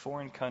 years in a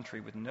foreign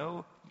country with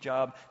no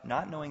job,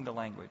 not knowing the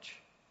language?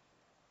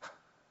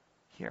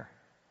 Here.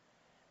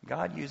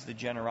 God used the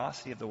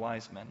generosity of the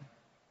wise men,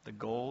 the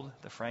gold,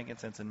 the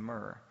frankincense, and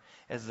myrrh,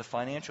 as the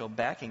financial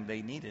backing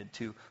they needed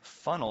to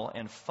funnel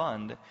and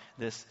fund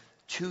this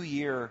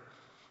 2-year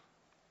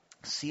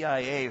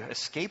CIA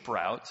escape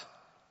route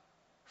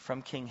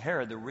from King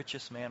Herod, the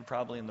richest man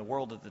probably in the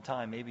world at the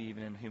time, maybe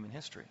even in human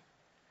history.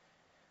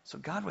 So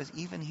God was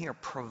even here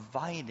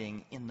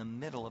providing in the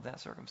middle of that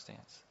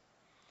circumstance.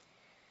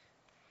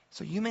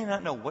 So you may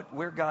not know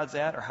where God's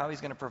at or how he's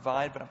going to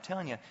provide, but I'm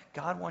telling you,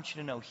 God wants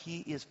you to know he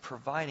is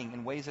providing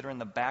in ways that are in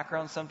the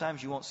background.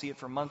 Sometimes you won't see it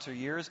for months or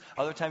years.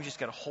 Other times you just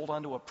got to hold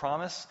on to a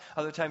promise.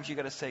 Other times you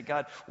got to say,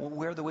 God,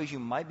 where are the ways you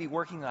might be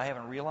working that I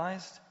haven't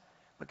realized?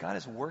 But God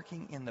is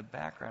working in the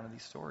background of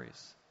these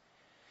stories.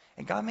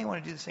 And God may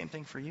want to do the same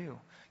thing for you.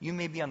 You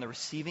may be on the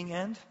receiving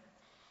end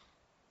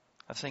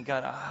of saying,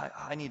 God,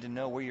 I need to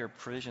know where your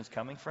provision's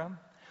coming from.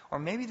 Or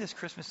maybe this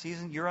Christmas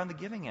season, you're on the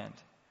giving end.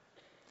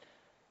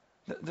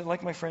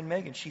 Like my friend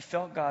Megan, she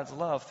felt God's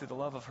love through the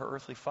love of her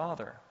earthly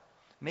father.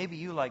 Maybe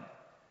you're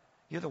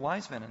the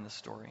wise men in this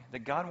story.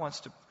 That God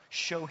wants to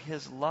show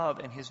his love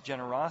and his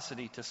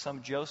generosity to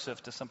some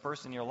Joseph, to some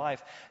person in your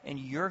life, and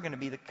you're going to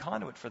be the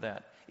conduit for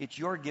that. It's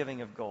your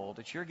giving of gold.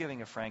 It's your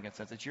giving of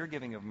frankincense. It's your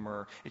giving of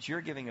myrrh. It's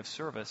your giving of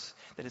service.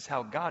 That is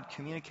how God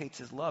communicates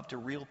his love to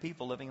real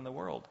people living in the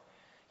world.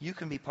 You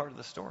can be part of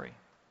the story.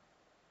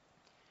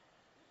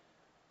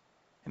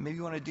 And maybe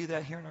you want to do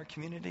that here in our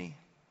community.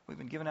 We've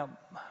been giving out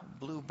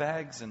blue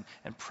bags and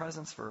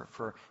presents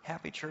for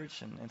Happy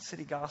Church and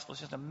City Gospel.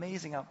 It's just an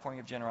amazing outpouring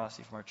of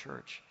generosity from our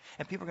church.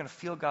 And people are going to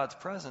feel God's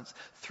presence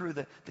through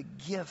the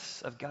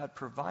gifts of God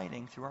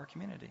providing through our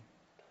community.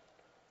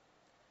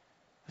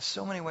 There's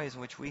so many ways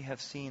in which we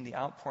have seen the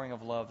outpouring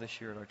of love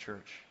this year at our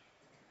church.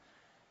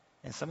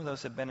 And some of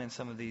those have been in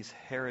some of these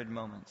Herod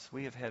moments.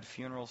 We have had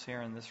funerals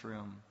here in this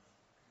room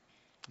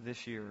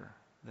this year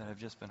that have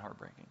just been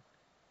heartbreaking.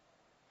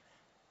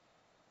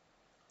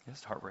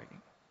 Just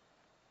heartbreaking.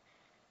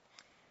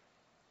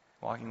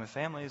 Walking with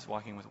families,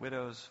 walking with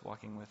widows,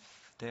 walking with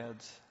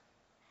dads.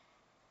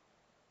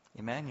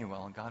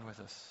 Emmanuel, God with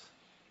us.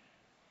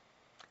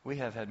 We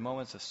have had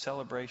moments of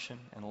celebration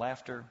and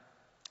laughter.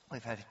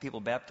 We've had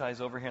people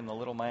baptized over here in the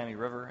Little Miami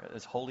River,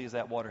 as holy as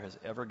that water has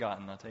ever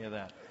gotten, I'll tell you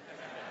that.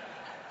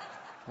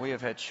 We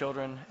have had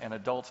children and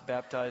adults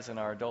baptized in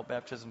our adult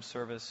baptism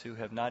service who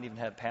have not even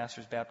had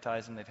pastors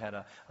baptize them. They've had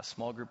a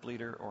small group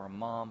leader or a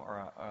mom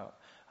or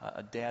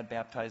a dad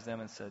baptize them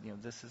and said,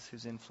 this is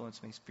who's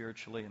influenced me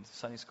spiritually. And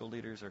Sunday school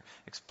leaders or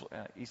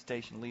East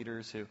Station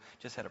leaders who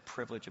just had a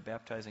privilege of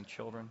baptizing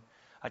children.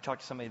 I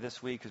talked to somebody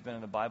this week who's been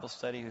in a Bible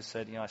study who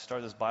said, I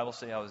started this Bible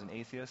study, I was an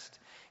atheist,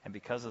 and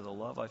because of the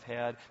love I've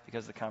had,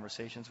 because of the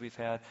conversations we've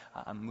had,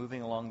 I'm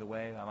moving along the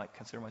way. I might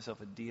consider myself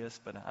a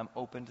deist, but I'm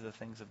open to the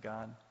things of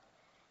God.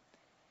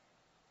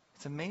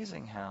 It's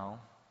amazing how,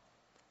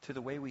 through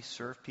the way we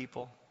serve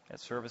people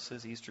at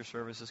services, Easter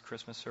services,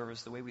 Christmas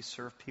service, the way we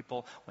serve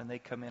people when they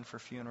come in for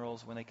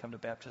funerals, when they come to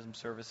baptism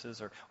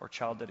services or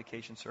child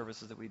dedication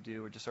services that we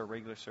do, or just our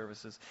regular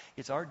services,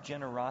 it's our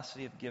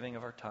generosity of giving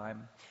of our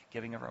time,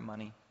 giving of our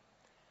money,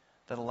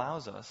 that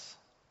allows us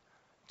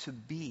to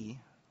be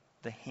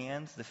the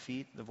hands, the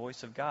feet, the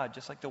voice of God,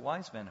 just like the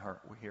wise men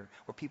were here,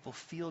 where people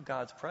feel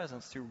God's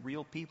presence through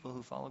real people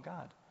who follow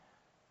God.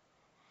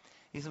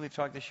 Easily, we've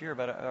talked this year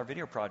about our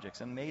video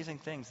projects, amazing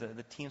things that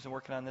the teams are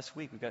working on this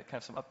week. We've got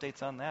kind of some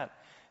updates on that.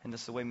 And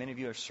just the way many of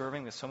you are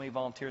serving. There's so many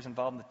volunteers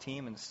involved in the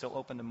team, and it's still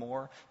open to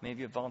more. Many of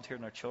you have volunteered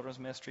in our children's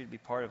ministry to be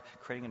part of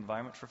creating an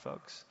environment for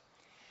folks.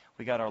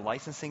 We got our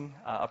licensing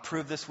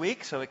approved this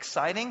week, so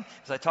exciting.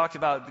 As I talked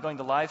about going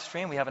to live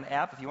stream, we have an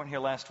app. If you weren't here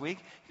last week,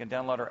 you can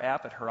download our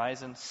app at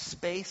Horizon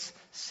Space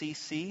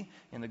CC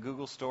in the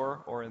Google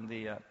Store or in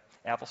the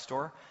Apple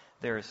Store.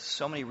 There's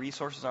so many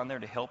resources on there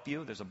to help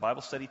you. There's a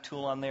Bible study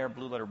tool on there,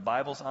 Blue Letter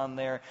Bibles on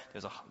there.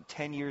 There's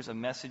 10 years of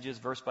messages,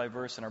 verse by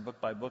verse, in our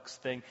book by books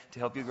thing to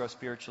help you grow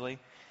spiritually.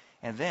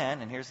 And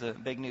then, and here's the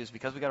big news,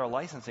 because we got our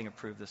licensing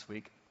approved this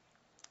week,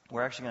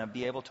 we're actually going to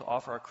be able to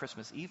offer our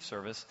Christmas Eve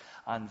service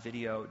on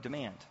video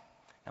demand.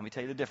 Let me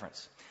tell you the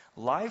difference.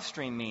 Live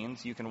stream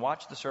means you can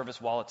watch the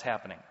service while it's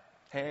happening.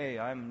 Hey,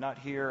 I'm not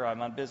here,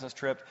 I'm on business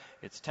trip,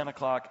 it's 10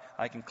 o'clock,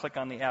 I can click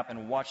on the app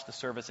and watch the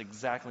service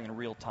exactly in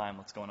real time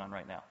what's going on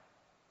right now.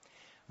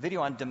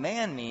 Video on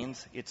demand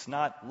means it's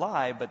not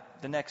live, but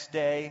the next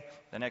day,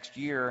 the next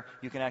year,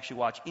 you can actually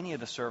watch any of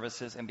the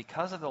services. And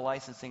because of the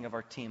licensing of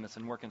our team that's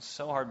been working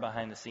so hard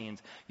behind the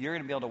scenes, you're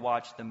going to be able to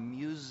watch the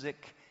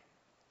music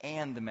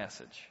and the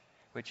message,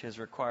 which has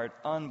required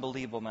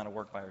unbelievable amount of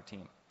work by our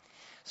team,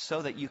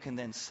 so that you can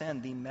then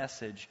send the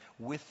message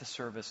with the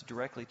service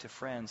directly to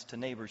friends, to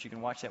neighbors. You can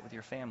watch that with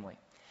your family.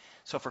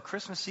 So for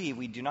Christmas Eve,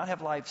 we do not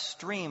have live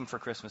stream for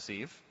Christmas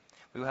Eve.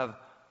 We will have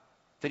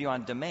video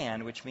on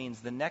demand, which means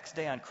the next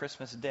day on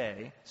Christmas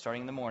Day,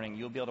 starting in the morning,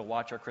 you'll be able to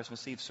watch our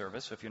Christmas Eve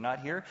service. So if you're not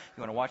here,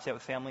 you want to watch that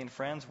with family and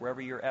friends, wherever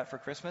you're at for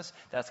Christmas,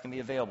 that's going to be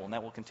available. And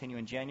that will continue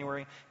in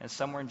January. And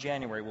somewhere in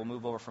January, we'll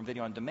move over from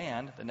video on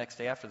demand, the next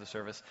day after the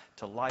service,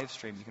 to live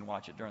stream. You can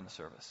watch it during the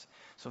service.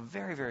 So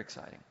very, very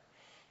exciting.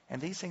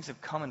 And these things have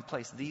come in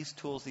place, these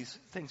tools, these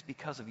things,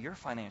 because of your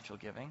financial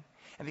giving.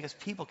 And because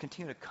people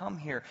continue to come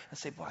here and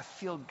say, boy, I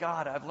feel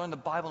God. I've learned the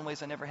Bible in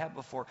ways I never have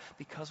before,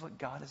 because of what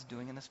God is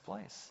doing in this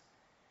place.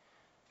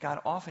 God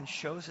often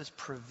shows his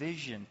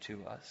provision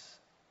to us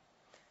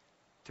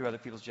through other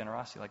people's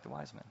generosity, like the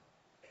wise men.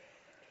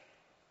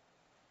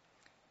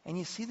 And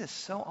you see this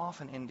so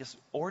often in just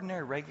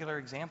ordinary, regular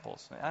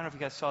examples. I don't know if you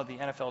guys saw the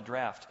NFL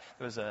draft.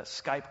 There was a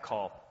Skype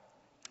call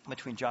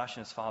between Josh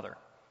and his father.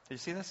 Did you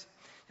see this?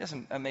 Just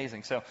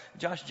amazing. So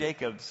Josh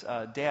Jacobs'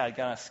 dad got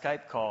on a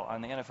Skype call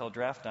on the NFL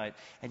draft night,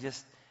 and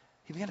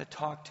he began to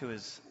talk to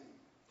his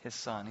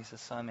son. He says,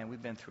 son, man,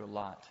 we've been through a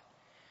lot.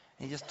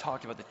 And he just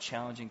talked about the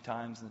challenging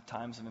times and the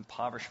times of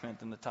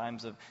impoverishment and the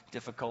times of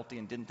difficulty,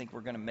 and didn't think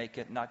we're going to make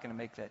it, not going to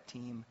make that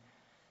team.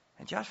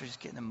 And Josh was just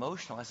getting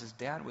emotional as his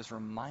dad was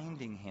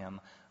reminding him,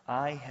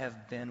 I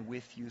have been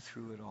with you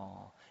through it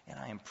all, and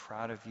I am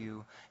proud of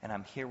you, and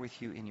I'm here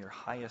with you in your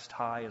highest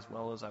high as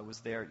well as I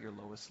was there at your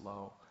lowest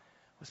low.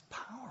 It was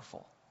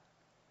powerful.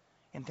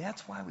 And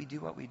that's why we do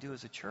what we do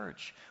as a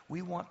church.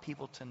 We want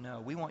people to know.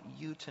 We want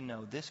you to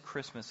know this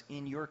Christmas,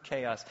 in your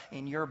chaos,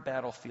 in your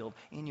battlefield,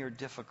 in your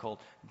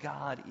difficult,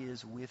 God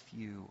is with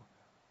you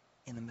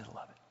in the middle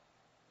of it.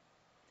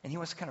 And he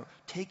wants to kind of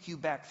take you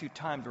back through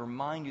time to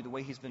remind you the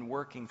way he's been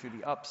working through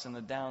the ups and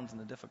the downs and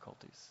the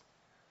difficulties.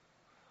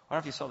 I don't know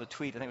if you saw the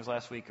tweet, I think it was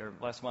last week or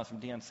last month,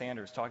 from Deion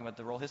Sanders talking about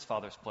the role his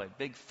father's played.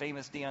 Big,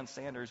 famous Deion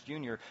Sanders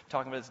Jr.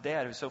 talking about his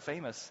dad, who's so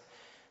famous.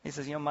 He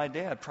says, my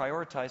dad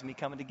prioritized me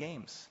coming to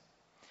games.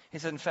 He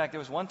said, in fact, there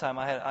was one time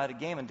I had a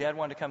game and Dad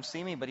wanted to come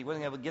see me, but he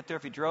wasn't able to get there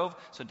if he drove.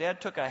 So Dad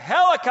took a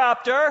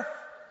helicopter.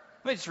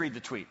 Let me just read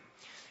the tweet.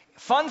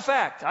 Fun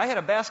fact, I had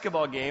a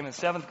basketball game in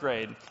 7th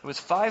grade. It was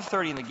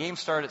 5:30 and the game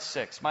started at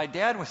 6. My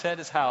dad was at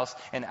his house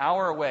an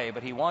hour away,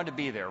 but he wanted to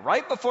be there.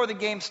 Right before the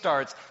game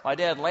starts, my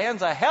dad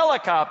lands a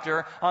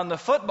helicopter on the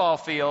football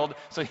field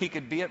so he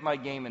could be at my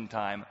game in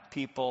time.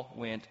 People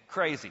went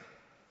crazy.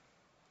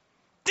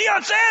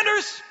 Deion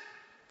Sanders,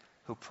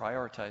 who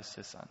prioritized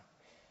his son.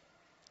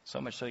 So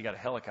much so he got a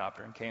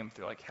helicopter and came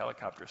through like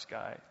helicopter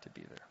sky to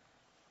be there.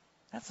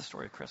 That's the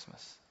story of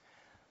Christmas.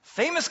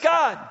 Famous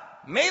God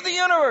made the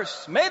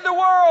universe, made the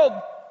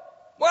world.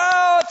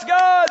 Wow, it's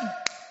God.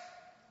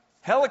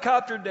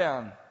 Helicopter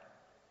down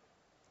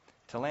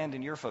to land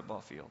in your football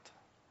field,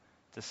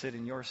 to sit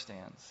in your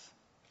stands,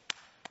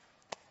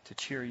 to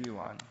cheer you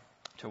on,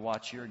 to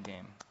watch your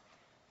game,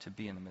 to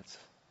be in the midst.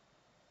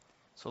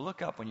 So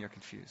look up when you're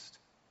confused.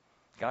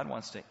 God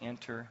wants to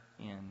enter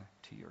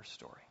into your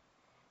story.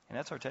 And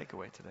that's our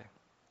takeaway today.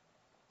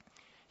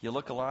 You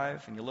look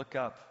alive and you look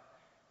up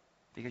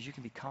because you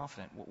can be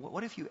confident.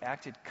 What if you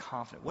acted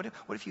confident?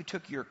 What if you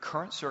took your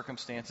current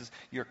circumstances,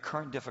 your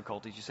current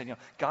difficulties, you said,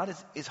 God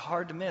is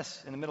hard to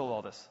miss in the middle of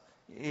all this.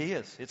 He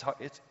is. It's hard.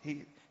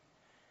 He's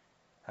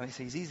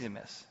easy to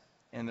miss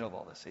in the middle of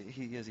all this.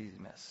 He is easy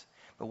to miss.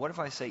 But what if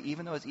I say,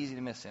 even though it's easy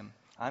to miss him,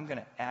 I'm going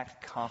to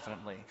act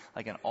confidently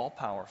like an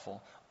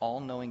all-powerful,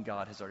 all-knowing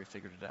God has already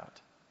figured it out?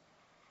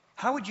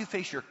 How would you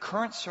face your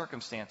current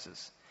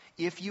circumstances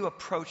if you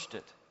approached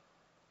it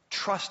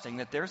trusting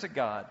that there's a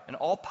God, an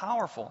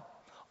all-powerful,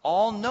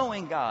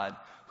 all-knowing God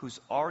who's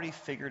already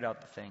figured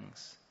out the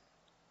things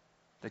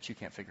that you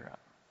can't figure out?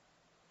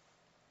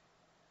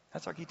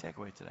 That's our key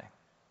takeaway today.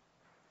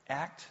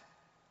 Act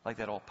like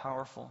that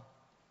all-powerful,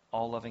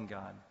 all-loving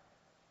God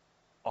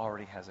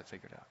already has it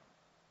figured out.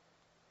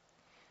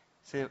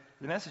 See,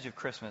 the message of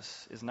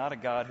Christmas is not a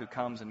God who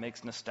comes and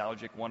makes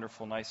nostalgic,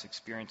 wonderful, nice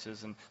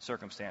experiences and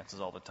circumstances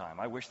all the time.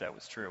 I wish that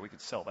was true. We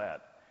could sell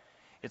that.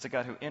 It's a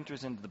God who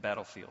enters into the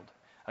battlefield,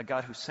 a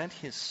God who sent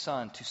his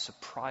Son to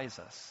surprise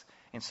us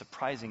in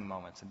surprising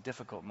moments, and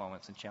difficult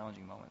moments, and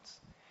challenging moments.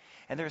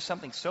 And there is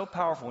something so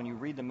powerful when you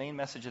read the main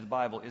message of the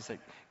Bible is that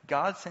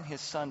God sent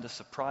his Son to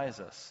surprise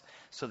us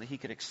so that he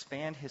could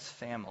expand his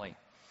family.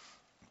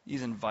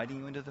 He's inviting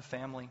you into the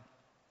family.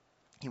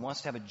 He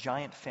wants to have a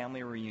giant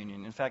family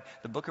reunion. In fact,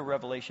 the book of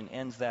Revelation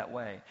ends that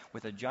way,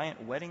 with a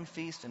giant wedding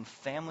feast and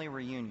family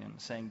reunion,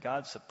 saying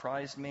God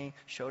surprised me,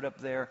 showed up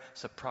there,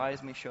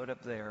 surprised me, showed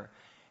up there,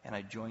 and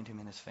I joined him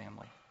in his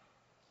family.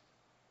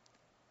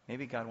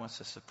 Maybe God wants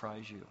to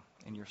surprise you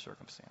in your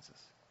circumstances,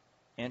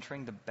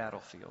 entering the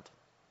battlefield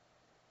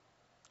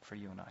for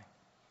you and I.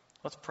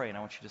 Let's pray, and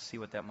I want you to see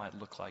what that might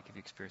look like if you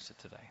experience it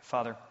today.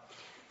 Father,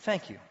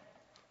 thank you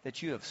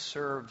that you have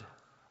served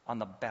on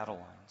the battle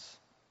lines,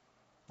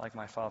 like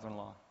my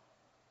father-in-law,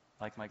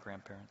 like my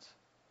grandparents.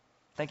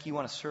 Thank you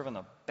want to serve on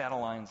the battle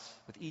lines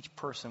with each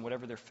person,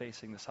 whatever they're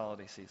facing this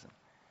holiday season.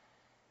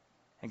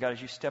 And God,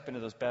 as you step into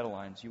those battle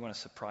lines, you want to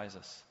surprise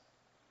us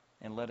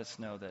and let us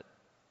know that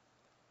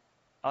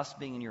us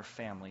being in your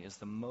family is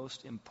the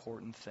most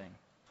important thing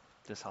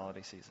this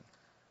holiday season.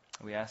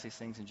 And we ask these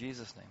things in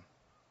Jesus'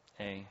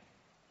 name.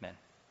 Amen.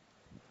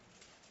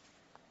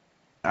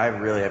 I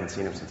really haven't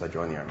seen him since I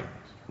joined the Army,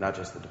 not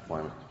just the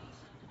deployment.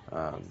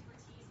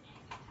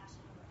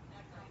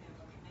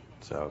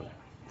 So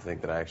I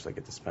think that I actually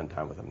get to spend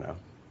time with him now.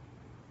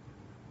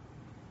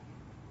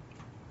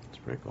 It's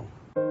pretty cool.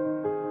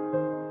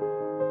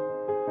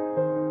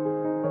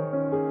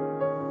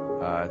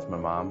 It's my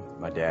mom,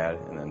 my dad,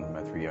 and then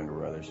my 3 younger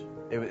brothers.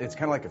 It's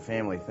kind of like a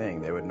family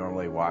thing. They would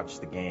normally watch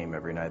the game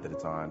every night that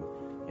it's on.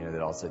 You know, they'd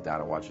all sit down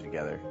and watch it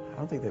together. I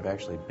don't think they've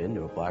actually been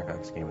to a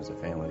Blackhawks game as a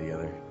family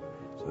together.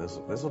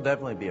 So this will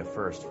definitely be a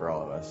first for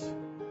all of us.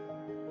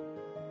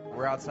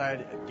 We're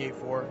outside at Gate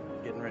 4,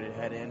 getting ready to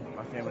head in.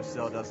 My family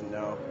still doesn't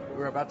know.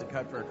 We're about to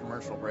cut for a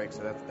commercial break,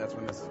 so that's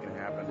when this is going to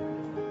happen.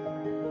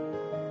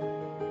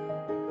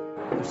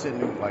 They're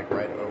sitting like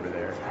right over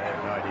there. I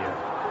have no idea.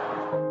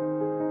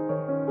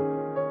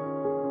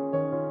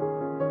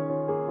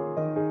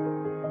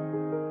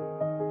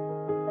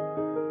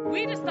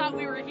 We just thought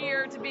we were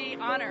here to be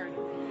honored.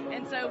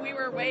 And so we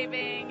were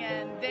waving,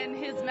 and then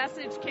his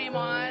message came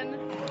on.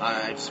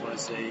 I just want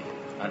to say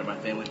hi to my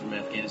family from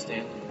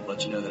Afghanistan,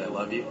 let you know that I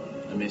love you,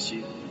 I miss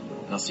you,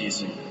 and I'll see you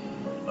soon.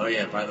 Oh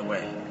yeah, by the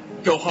way,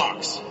 go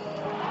Hawks!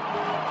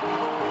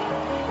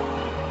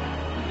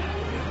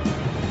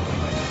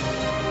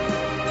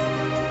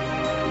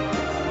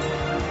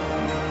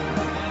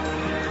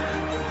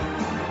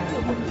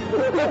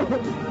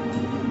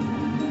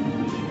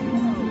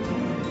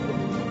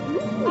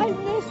 I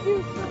miss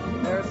you.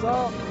 There's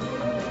all.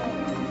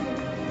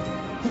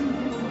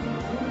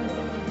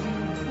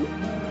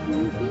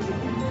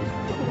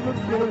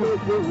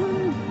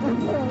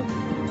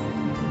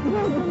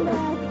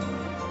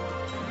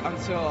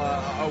 Until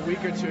a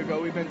week or two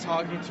ago, we've been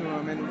talking to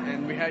him,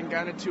 and we hadn't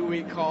gotten a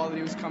 2-week call that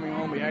he was coming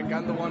home. We hadn't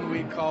gotten the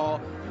 1-week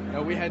call. You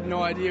know, we had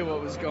no idea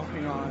what was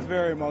going on. It's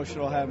very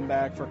emotional having him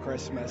back for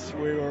Christmas.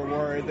 We were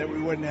worried that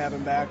we wouldn't have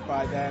him back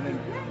by then, and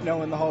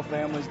knowing the whole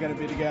family's going to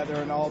be together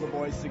and all the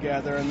boys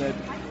together, and that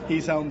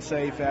he's home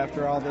safe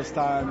after all this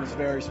time is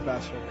very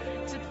special.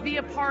 To be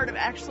a part of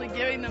actually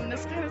giving them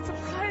this kind of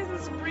surprise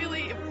is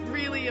really,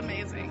 really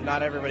amazing.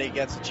 Not everybody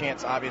gets a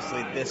chance,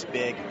 obviously, this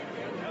big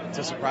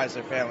to surprise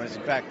their families.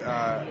 In fact,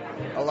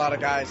 a lot of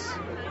guys,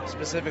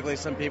 specifically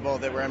some people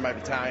that were in my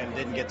battalion,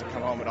 didn't get to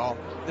come home at all.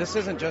 This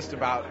isn't just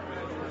about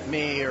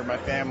me or my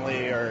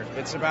family, or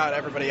it's about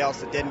everybody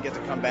else that didn't get to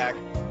come back.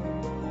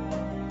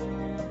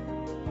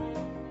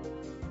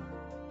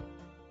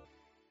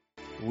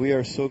 We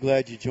are so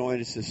glad you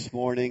joined us this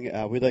morning.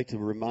 We'd like to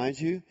remind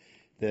you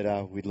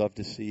that we'd love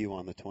to see you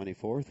on the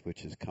 24th,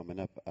 which is coming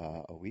up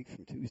a week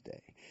from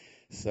Tuesday.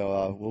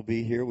 So we'll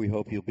be here. We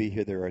hope you'll be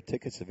here. There are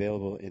tickets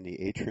available in the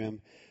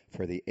atrium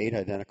for the 8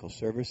 identical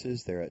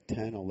services. They're at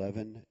 10,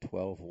 11,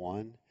 12,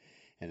 1,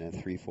 and then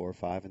 3, 4,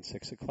 5, and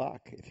 6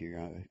 o'clock. If you're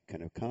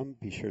going to come,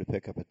 be sure to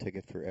pick up a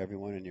ticket for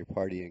everyone in your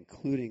party,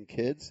 including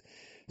kids,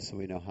 so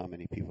we know how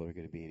many people are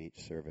going to be in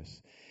each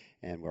service.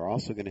 And we're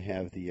also going to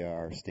have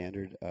our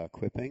standard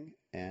equipping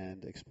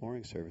and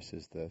exploring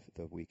services the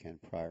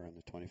weekend prior on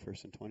the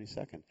 21st and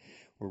 22nd.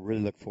 We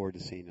really look forward to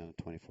seeing you on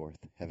the 24th.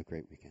 Have a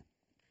great weekend.